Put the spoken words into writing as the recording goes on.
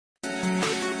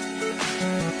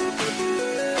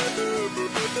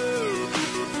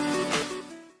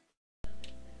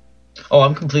Oh,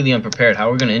 I'm completely unprepared. How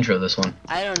are we gonna intro this one?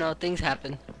 I don't know. Things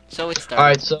happen. So it started.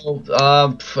 Alright, so,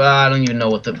 I don't even know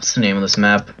what's the name of this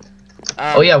map.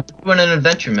 Oh Um, yeah, we're doing an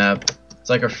adventure map. It's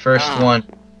like our first one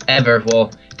ever.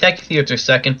 Well, technically it's our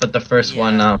second, but the first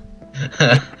one,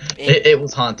 it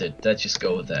was haunted. Let's just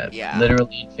go with that. Yeah.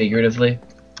 Literally and figuratively.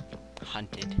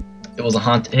 Hunted. It was a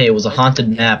haunted. Hey, it was a haunted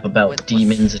map about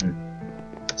demons and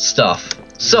stuff.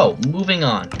 So, moving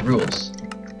on. Rules.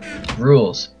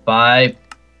 Rules. By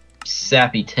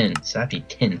Sappy Tin.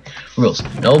 Rules.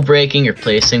 No breaking or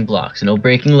placing blocks. No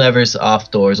breaking levers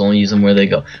off doors. Only use them where they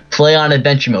go. Play on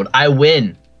adventure mode. I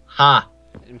win. Ha.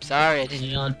 I'm sorry, I didn't.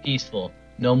 Play on peaceful.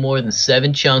 No more than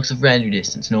 7 chunks of render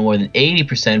distance. No more than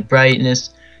 80%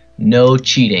 brightness. No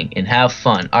cheating. And have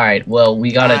fun. Alright, well,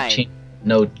 we gotta change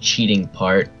no cheating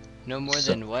part. No more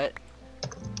than what?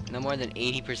 No more than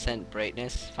 80%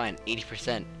 brightness. Fine,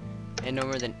 80%. And no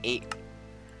more than 8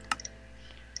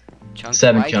 chunks.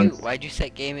 7 chunks. Why'd you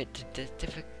set game it to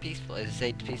peaceful? Is it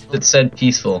say peaceful? It said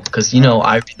peaceful, because you know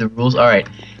I read the rules. Alright,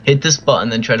 hit this button,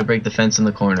 then try to break the fence in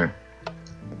the corner.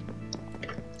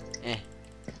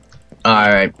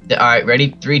 Alright,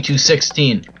 ready? 3, 2,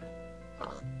 16.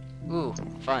 Ooh,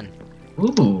 fun.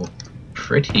 Ooh,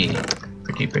 pretty.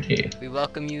 We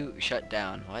welcome you, shut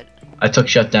down. What? I took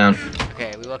shutdown.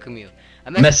 Okay, we welcome you.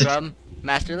 A message from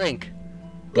Master Link.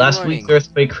 Last week's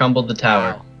earthquake crumbled the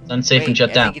tower. Wow. It's unsafe and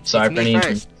shut down. Sorry for any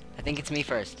I think it's me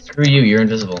first. Screw you, you're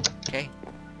invisible. Okay.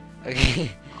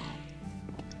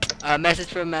 Message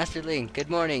from Master Link. Good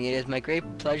morning. It is my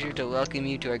great pleasure to welcome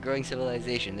you to our growing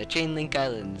civilization, the Chainlink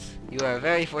Islands. You are a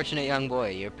very fortunate young boy.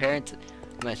 Your parents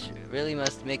must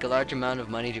make a large amount of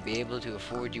money to be able to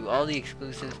afford you all the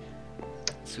exclusive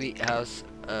sweet house,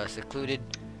 secluded.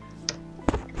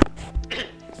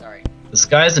 Sorry. This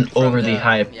guy has an overly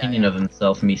high opinion of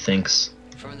himself, methinks.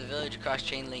 From the village across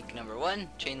Chainlink number 1,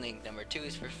 Chainlink number 2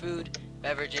 is for food,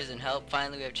 beverages, and help.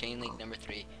 Finally, we have Chainlink number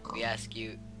 3. We ask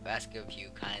of you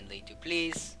kindly to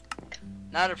please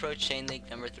not approach Chainlink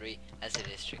number 3, as it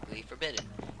is strictly forbidden.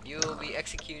 You will be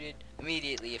executed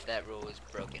immediately if that rule is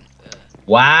broken.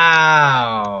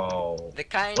 Wow! The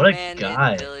kind man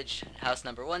in village house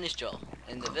number 1 is Joel.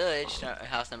 In the village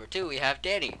house number 2, we have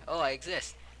Danny. Oh, I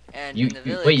exist. And in the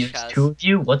village house, 2 of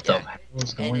you? What the hell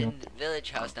is going on? And in the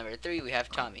village house number 3, we have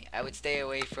Tommy. I would stay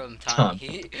away from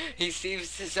Tommy. He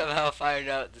seems to somehow find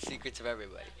out the secrets of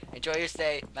everybody. Enjoy your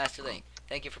stay, Master Link.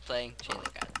 Thank you for playing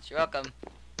Chainlink Islands. You're welcome.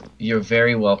 You're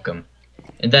very welcome.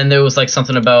 And then there was like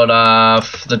something about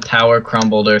the tower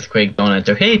crumbled, earthquake, don't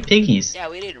enter. Hey, piggies. Yeah,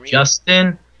 we didn't read.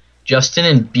 Justin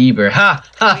and Bieber. Ha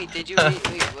ha. Wait, did you read?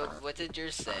 Wait, what did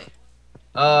yours say?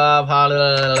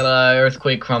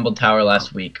 Earthquake crumbled tower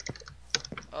last week.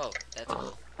 Oh, that's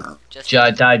cool.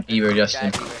 Died Bieber,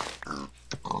 Justin.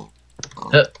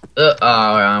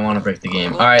 I want to break the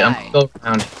game. Alright, I'm gonna go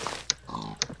around.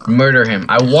 Murder him.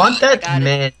 I want that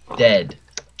man dead.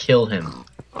 Kill him.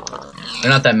 Or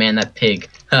not that man, that pig.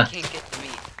 Huh. Can't get the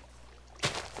meat.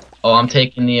 Oh, I'm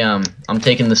taking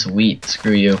this wheat.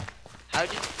 Screw you. How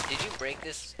did you break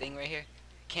this thing right here?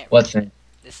 Can't. What thing?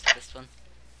 This one.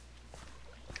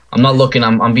 I'm not looking.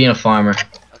 I'm being a farmer.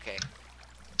 Okay.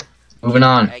 Moving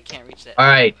on. I can't reach that. All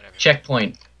right. Whatever.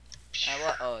 Checkpoint.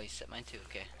 Oh, you set mine too.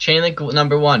 Okay. Chainlink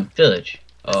number 1, village.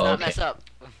 Let's not okay. mess up.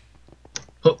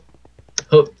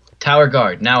 Tower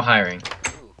guard now hiring.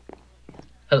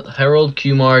 Harold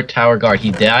Kumar, tower guard. He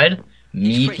died.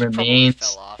 Meat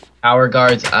remains. Tower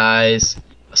guard's eyes.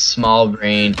 A small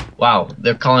brain. Wow,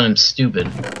 they're calling him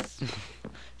stupid.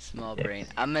 Small brain.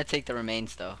 I'm gonna take the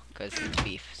remains though, cause it's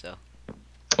beef. So.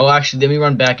 Oh, actually, let me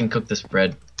run back and cook this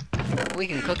bread. We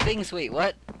can cook things. Wait,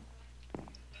 what?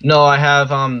 No, I have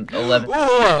 11.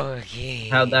 Oh, okay.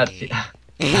 How'd that feel?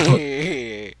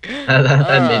 that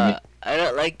made me. I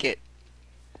don't like it.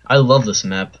 I love this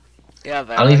map. Yeah,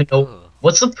 but I don't even know.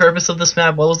 What's the purpose of this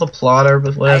map? What was the plot or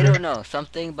whatever? I don't know.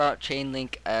 Something about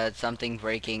Chainlink, something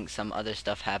breaking, some other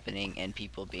stuff happening, and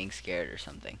people being scared or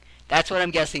something. That's what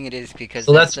I'm guessing it is because.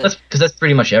 So that's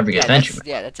pretty much every adventure map.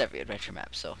 Yeah, that's every adventure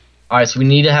map. So. All right, so we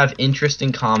need to have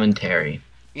interesting commentary.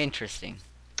 Interesting.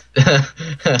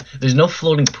 There's no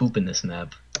floating poop in this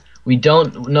map. We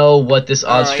don't know what this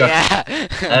odd structure.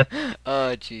 Yeah.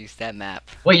 Oh, jeez, that map.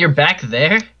 Wait, you're back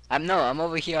there? I'm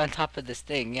over here on top of this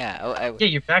thing. Yeah. Yeah,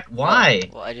 you're back. Why?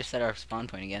 Well, I just set our spawn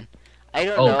point again. I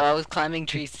don't know. I was climbing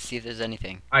trees to see if there's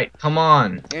anything. All right, come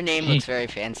on. Your name looks very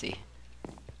fancy.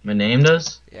 My name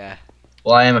does? Yeah.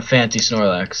 Well, I am a fancy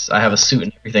Snorlax. I have a suit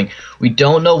and everything. We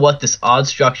don't know what this odd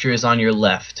structure is on your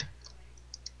left.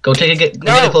 Go take a get. Go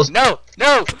get a close. No!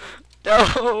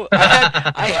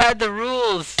 I had the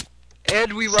rules,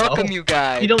 and we welcome you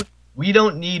guys. We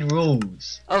don't need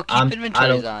rules. Oh, keep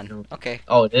inventories on. Know. Okay.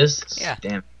 Oh, it is? Yeah.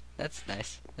 Damn. That's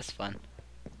nice. That's fun.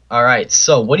 Alright,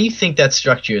 so what do you think that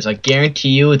structure is? I guarantee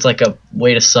you it's like a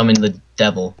way to summon the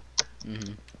devil.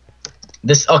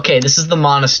 This is the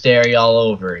monastery all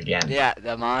over again. Yeah,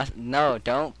 no,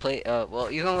 don't play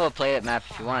well, you can go play that map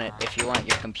if you want it, if you want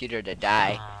your computer to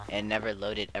die and never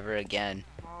load it ever again.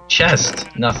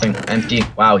 Chest. Nothing. Empty.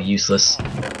 Wow, useless.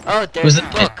 Oh, there's a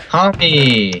book.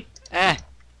 Tommy.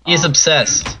 He is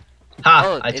obsessed. Ha!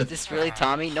 Oh, is this really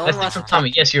Tommy? No one wants to talk Tommy.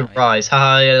 Yes, you're Tommy. right.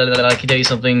 Ha! I can tell you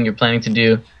something you're planning to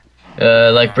do.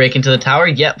 Like break into the tower?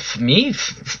 Yep. Me?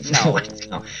 No.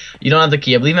 No. You don't have the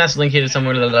key. I believe Master Link hid it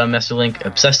somewhere. Master Link,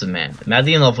 obsessive man.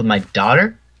 Madly in love with my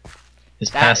daughter?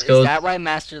 His passcode. Is that why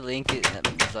Master Link is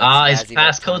like his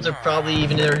passcodes are probably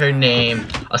even in her name.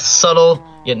 A subtle,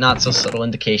 yet not so subtle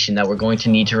indication that we're going to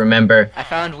need to remember. I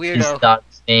found His Weirdo.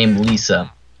 daughter's name,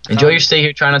 Lisa. Enjoy your stay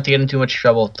here. Try not to get in too much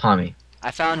trouble, Tommy.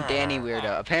 I found Danny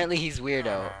Weirdo. Apparently he's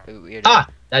Weirdo. Ah!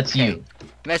 That's you.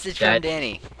 Message from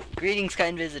Danny. Greetings,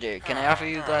 kind visitor. Can I offer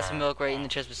you a glass of milk right in the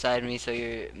chest beside me so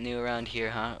you're new around here,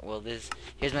 huh? Well,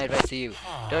 here's my advice to you.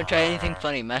 Don't try anything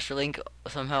funny. Master Link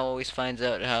somehow always finds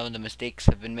out how the mistakes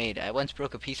have been made. I once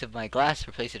broke a piece of my glass,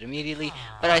 replaced it immediately,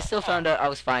 but I still found out I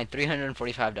was fined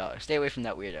 $345. Stay away from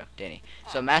that weirdo, Danny.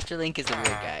 So Master Link is a weird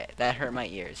guy. That hurt my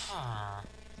ears.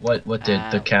 What did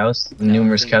the cows? The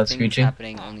numerous cows screeching?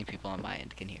 Happening, only people on my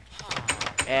end can hear.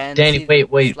 And Danny,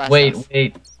 wait.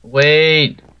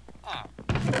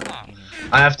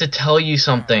 I have to tell you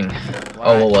something. What?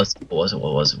 Oh, what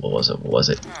was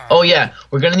it? Oh yeah,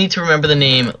 we're gonna need to remember the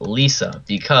name Lisa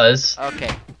because. Okay.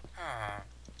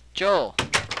 Joel.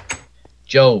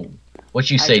 Joe. What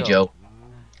you say, Joe?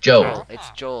 Joe. It's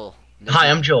Joel.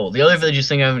 Hi, I'm Joel. The other villagers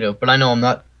think I'm Joe, but I know I'm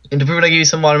not. And to prove it, I gave you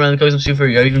some watermelon, cook some soup for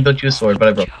you. I even built you a sword, but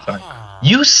I broke it. Sorry.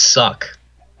 You suck.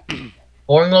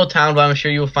 Boring little town, but I'm sure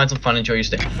you will find some fun and enjoy your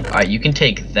stay. Alright, you can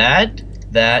take that,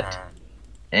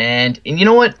 and you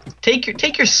know what? Take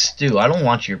your stew. I don't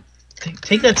want your...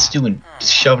 Take that stew and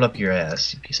shove it up your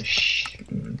ass, you piece of shit.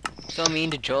 So mean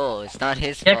to Joel. It's not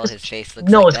his fault his face looks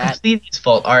no, like it's that. completely his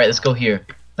fault. Alright, let's go here.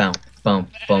 Boom,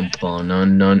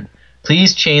 none.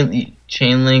 Please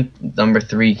Chainlink number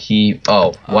 3 key.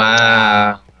 Oh,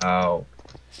 wow.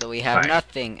 So we have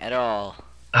nothing at all.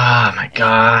 Ah, my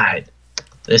God.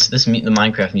 The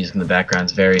Minecraft music in the background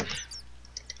is very...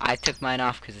 I took mine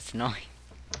off because it's annoying.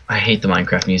 I hate the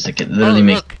Minecraft music. It literally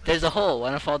makes... look, there's a hole.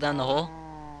 Wanna fall down the hole?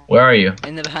 Where are you?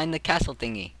 Behind the castle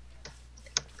thingy.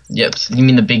 Yep. You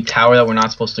mean the big tower that we're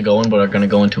not supposed to go in, but are gonna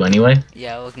go into anyway?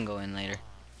 Yeah, we can go in later.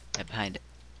 Right behind it.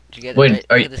 Did you get Wait,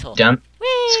 are you this hole? down?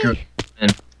 Whee! Screw it.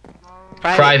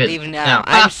 Private. Leave now.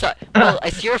 I'm sorry. Well,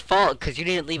 it's your fault because you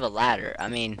didn't leave a ladder. I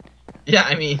mean. Yeah,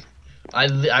 I mean,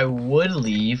 I would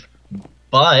leave,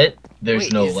 but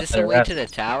there's no ladder. Is this a way to the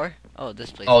tower? Oh,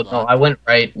 this place. Oh no, I went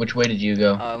right. Which way did you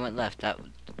go? Oh, I went left.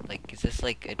 Is this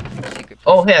like a secret place?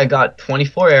 Oh, hey, I got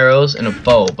 24 arrows and a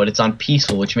bow, but it's on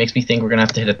peaceful, which makes me think we're gonna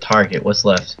have to hit a target. What's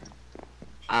left?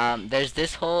 There's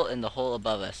this hole and the hole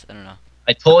above us. I don't know.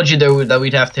 I told you that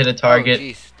we'd have to hit a target. Oh,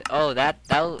 jeez. Oh,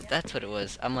 that's what it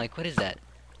was. I'm like, what is that?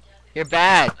 You're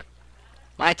bad.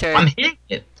 My turn. I'm hitting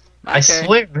it. I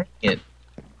swear I'm hitting it.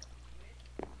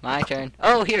 My turn.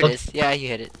 Oh, here it is. Yeah, you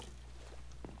hit it.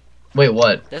 Wait,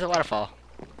 what? There's a waterfall.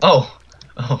 Oh.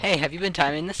 Hey, have you been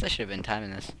timing this? I should have been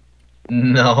timing this.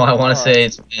 No, I want to say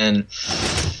it's been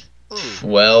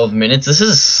 12 minutes. This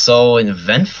is so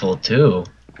eventful, too.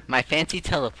 My fancy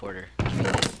teleporter.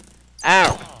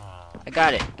 Ow! I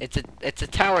got it. It's a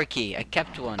tower key. I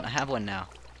kept one. I have one now.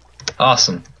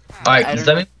 Awesome. Alright, does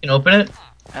that mean we can open it?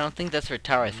 I don't think that's for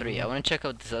Tower 3. I want to check out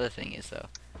what this other thing is, though.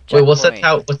 Wait, what's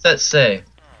that say?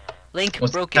 Link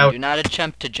broken. Do not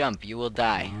attempt to jump. You will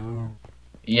die.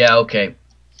 Yeah, okay.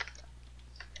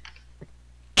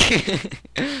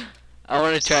 I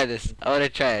want to try this.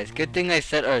 Good thing I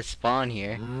set our spawn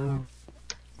here.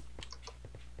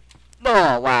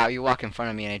 Oh, wow. You walk in front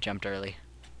of me and I jumped early.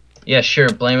 Yeah, sure.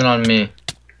 Blame it on me.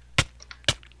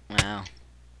 Wow.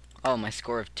 Oh, my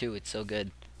score of 2. It's so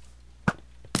good.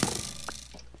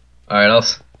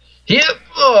 Alright, Yep.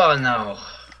 Oh, no.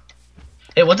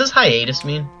 Hey, what does hiatus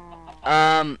mean?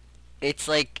 It's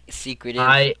like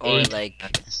secretive or like...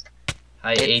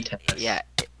 Hiatus.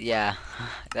 Yeah.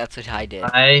 That's what I did.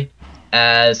 I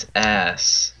as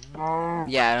ass.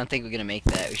 Yeah, I don't think we're gonna make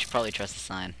that. We should probably trust the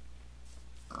sign.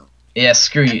 Yeah,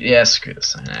 screw you. Yeah, screw the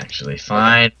sign, actually.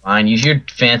 Fine. Use your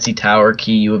fancy tower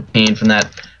key you obtained from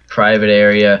that private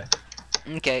area.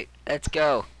 Okay, let's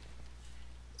go.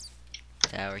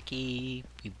 Tower key.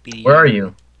 Where are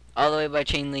you? All the way by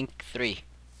Chainlink 3.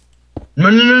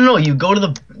 No. You go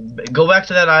back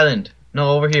to that island.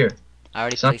 No, over here. I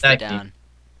already placed it down.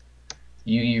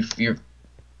 You're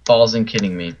balls and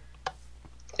kidding me.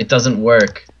 It doesn't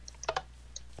work.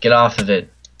 Get off of it.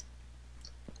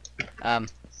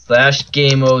 Slash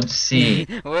game mode C.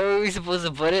 Where were we supposed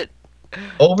to put it?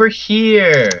 Over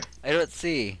here. I don't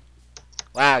see.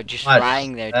 Wow, just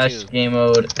flying there too. Slash game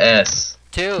mode S.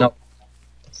 2. No.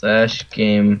 Slash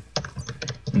game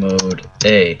mode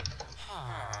A.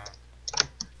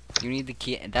 You need the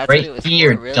key. That's right what it was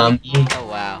here, for, really? dummy. Oh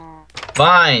wow.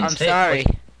 Fine. I'm sorry.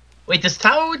 Wait, this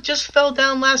tower just fell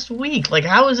down last week. Like,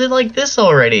 how is it like this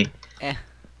already?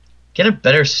 Get a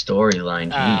better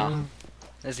storyline. Oh,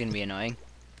 this is gonna be annoying.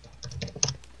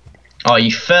 Oh,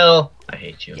 you fell. I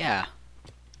hate you. Yeah.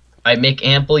 I make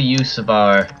ample use of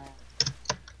our.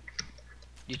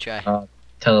 You try.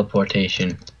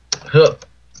 Teleportation. Huh.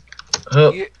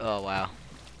 Huh. Oh wow.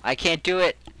 I can't do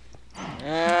it.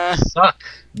 Suck.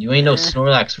 You ain't no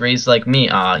Snorlax raised like me.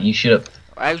 You should have.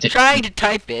 I'm trying to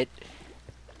type it.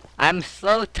 I'm a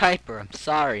slow typer. I'm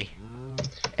sorry.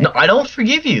 No, I don't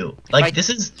forgive you. Like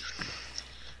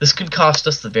this could cost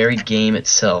us the very game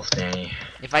itself, Danny.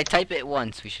 If I type it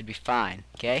once, we should be fine.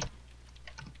 Okay.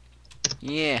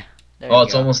 Yeah. Oh,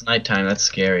 it's almost nighttime. That's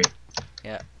scary.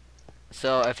 Yeah.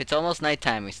 So if it's almost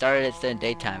nighttime, we started at the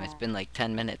daytime. It's been like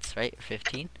 10 minutes, right?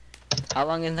 15. How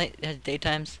long is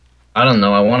daytimes? I don't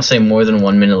know. I want to say more than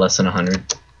 1 minute, less than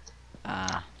 100.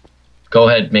 Go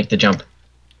ahead, make the jump.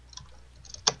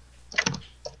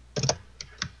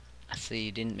 So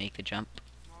you didn't make the jump.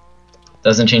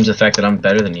 Doesn't change the fact that I'm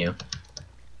better than you.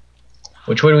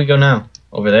 Which way do we go now?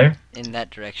 Over there? In that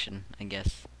direction, I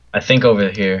guess. I think over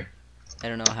here. I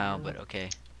don't know how, but okay.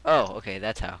 Oh, okay,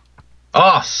 that's how.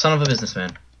 Oh, son of a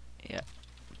businessman. Yeah.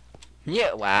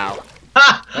 Yeah, wow.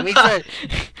 Ha! Let me start.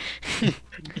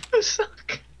 You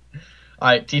suck.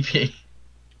 Alright, TP.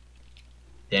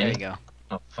 Danny? There you go.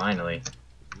 Oh, finally.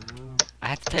 I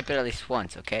have to type it at least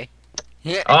once, okay?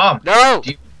 Yeah. Oh! No!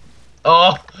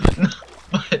 Oh! No,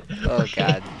 but, oh,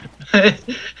 God.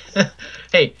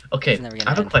 Hey, okay, I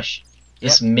have a question.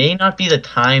 This may not be the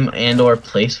time and or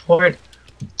place for it,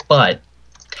 but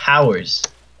towers.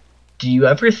 Do you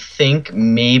ever think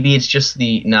maybe it's just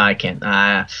the... Nah, I can't.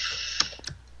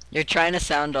 You're trying to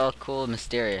sound all cool and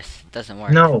mysterious. It doesn't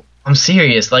work. No, I'm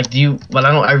serious. Like, but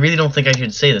I really don't think I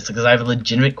should say this because I have a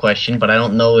legitimate question, but I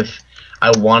don't know if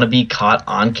I want to be caught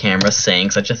on camera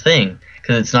saying such a thing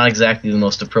because it's not exactly the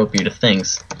most appropriate of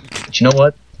things. But you know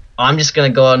what? I'm just gonna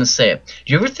go out and say it.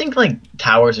 Do you ever think like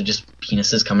towers are just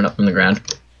penises coming up from the ground?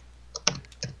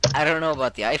 I don't know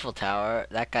about the Eiffel Tower.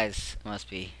 That guy's must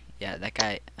be. Yeah, that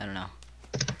guy. I don't know.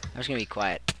 I'm just gonna be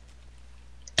quiet.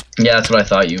 Yeah, that's what I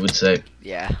thought you would say.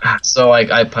 Yeah. So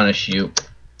I punish you.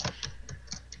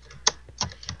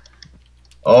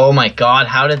 Oh my God!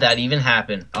 How did that even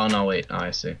happen? Oh no! Wait. Oh, I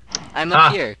see. I'm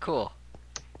up here. Cool.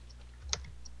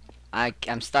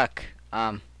 I'm stuck.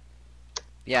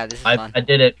 Yeah, this is fun. I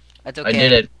did it. That's okay. I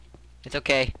did it. It's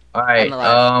okay.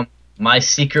 Alright, my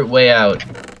secret way out.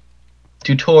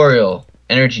 Tutorial.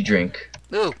 Energy drink.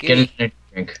 Ooh, Get an energy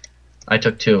drink. I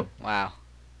took 2. Wow.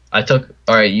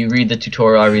 Alright, you read the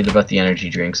tutorial, I read about the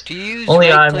energy drinks. To use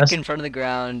right-click in front of the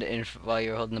ground while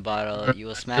you're holding the bottle, you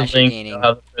will smash the gaining.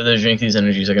 How to further drink these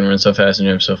energies, I can run so fast and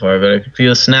jump so far, but I can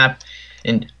feel a snap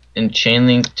in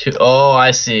Chainlink 2. Oh, I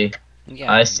see.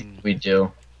 Yeah. I see what we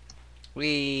do.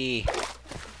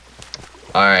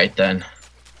 Alright then.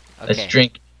 Okay. Let's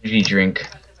drink energy drink.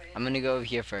 I'm gonna go over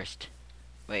here first.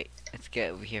 Wait, let's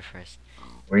get over here first.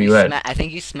 Where you at? I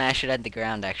think you smash it at the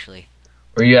ground actually.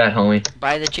 Where you at, homie?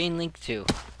 By the Chainlink 2.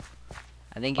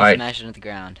 I think you smash it at the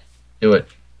ground. Do it.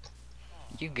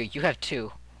 You have 2.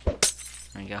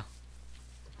 There you go.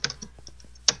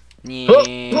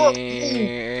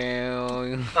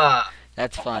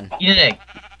 That's fun. Eat an egg.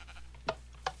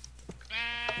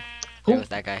 There was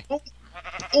that guy.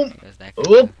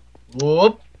 Whoop,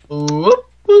 whoop, whoop,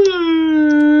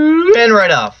 and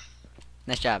right off.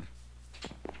 Nice job.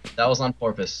 That was on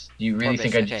purpose. Do you really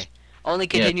think I just... Only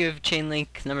continue with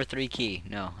Chainlink number 3 key.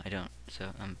 No, I don't. So,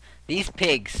 these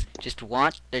pigs just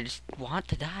want to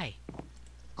die.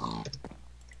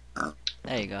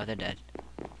 There you go, they're dead.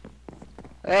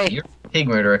 Hey! You're a pig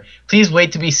murderer. Please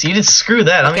wait to be seated. Screw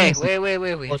that. Okay, wait.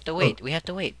 We have to wait. We have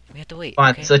to wait.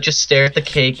 Fine, okay? so just stare at the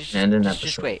cake and end an episode.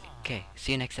 Just wait. Okay,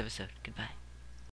 see you next episode. Goodbye.